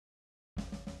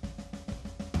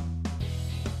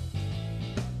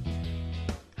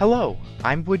Hello,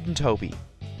 I'm WoodenToby.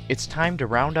 It's time to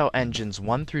round out engines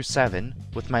 1 through 7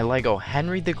 with my LEGO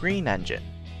Henry the Green engine.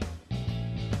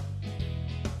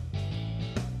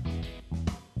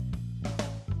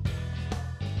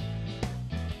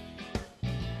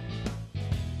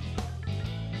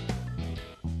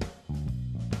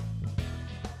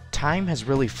 Time has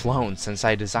really flown since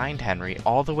I designed Henry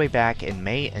all the way back in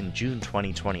May and June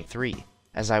 2023,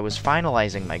 as I was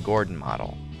finalizing my Gordon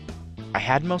model. I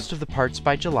had most of the parts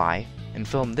by July and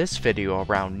filmed this video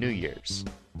around New Year's.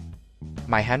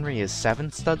 My Henry is 7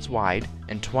 studs wide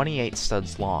and 28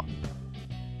 studs long.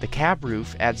 The cab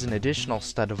roof adds an additional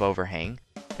stud of overhang,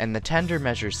 and the tender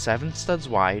measures 7 studs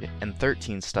wide and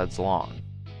 13 studs long.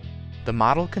 The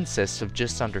model consists of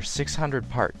just under 600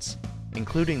 parts,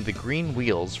 including the green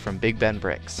wheels from Big Ben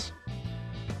Bricks.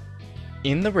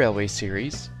 In the Railway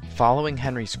series, following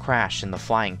Henry's crash in the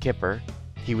Flying Kipper,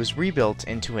 he was rebuilt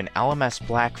into an LMS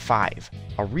Black 5,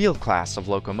 a real class of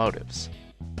locomotives.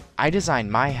 I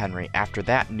designed my Henry after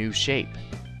that new shape.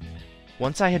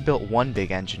 Once I had built one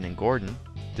big engine in Gordon,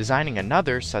 designing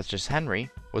another, such as Henry,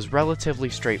 was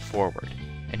relatively straightforward,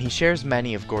 and he shares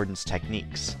many of Gordon's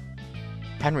techniques.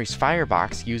 Henry's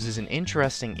firebox uses an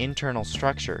interesting internal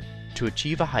structure to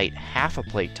achieve a height half a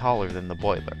plate taller than the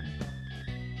boiler.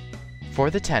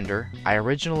 For the tender, I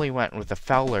originally went with a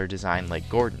Fowler design like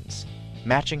Gordon's,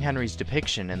 matching Henry's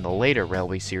depiction in the later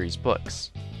Railway series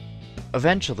books.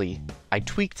 Eventually, I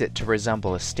tweaked it to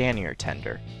resemble a Stanier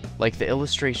tender, like the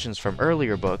illustrations from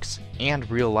earlier books and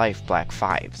real-life Black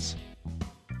 5s.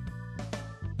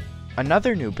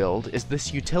 Another new build is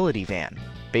this utility van,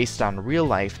 based on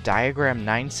real-life Diagram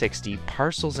 960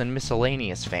 parcels and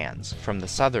miscellaneous vans from the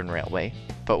Southern Railway,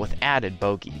 but with added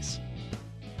bogies.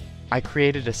 I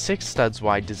created a 6 studs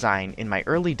wide design in my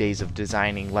early days of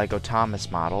designing LEGO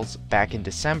Thomas models back in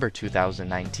December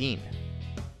 2019.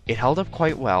 It held up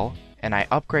quite well, and I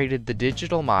upgraded the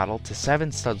digital model to 7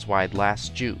 studs wide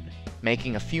last June,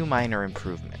 making a few minor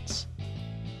improvements.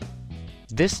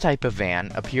 This type of van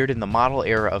appeared in the model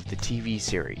era of the TV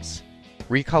series.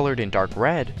 Recolored in dark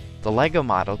red, the LEGO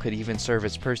model could even serve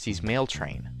as Percy's mail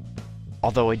train.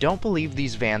 Although I don't believe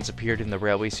these vans appeared in the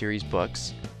Railway series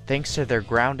books, thanks to their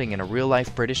grounding in a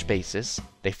real-life British basis,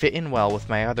 they fit in well with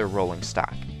my other rolling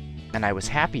stock, and I was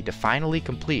happy to finally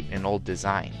complete an old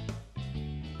design.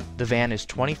 The van is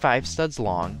 25 studs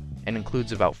long and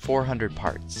includes about 400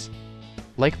 parts.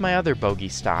 Like my other bogie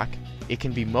stock, it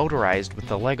can be motorized with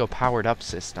the LEGO Powered Up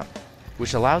system,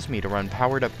 which allows me to run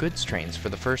powered up goods trains for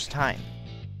the first time.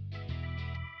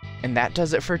 And that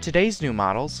does it for today's new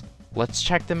models. Let's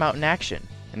check them out in action,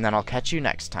 and then I'll catch you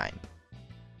next time.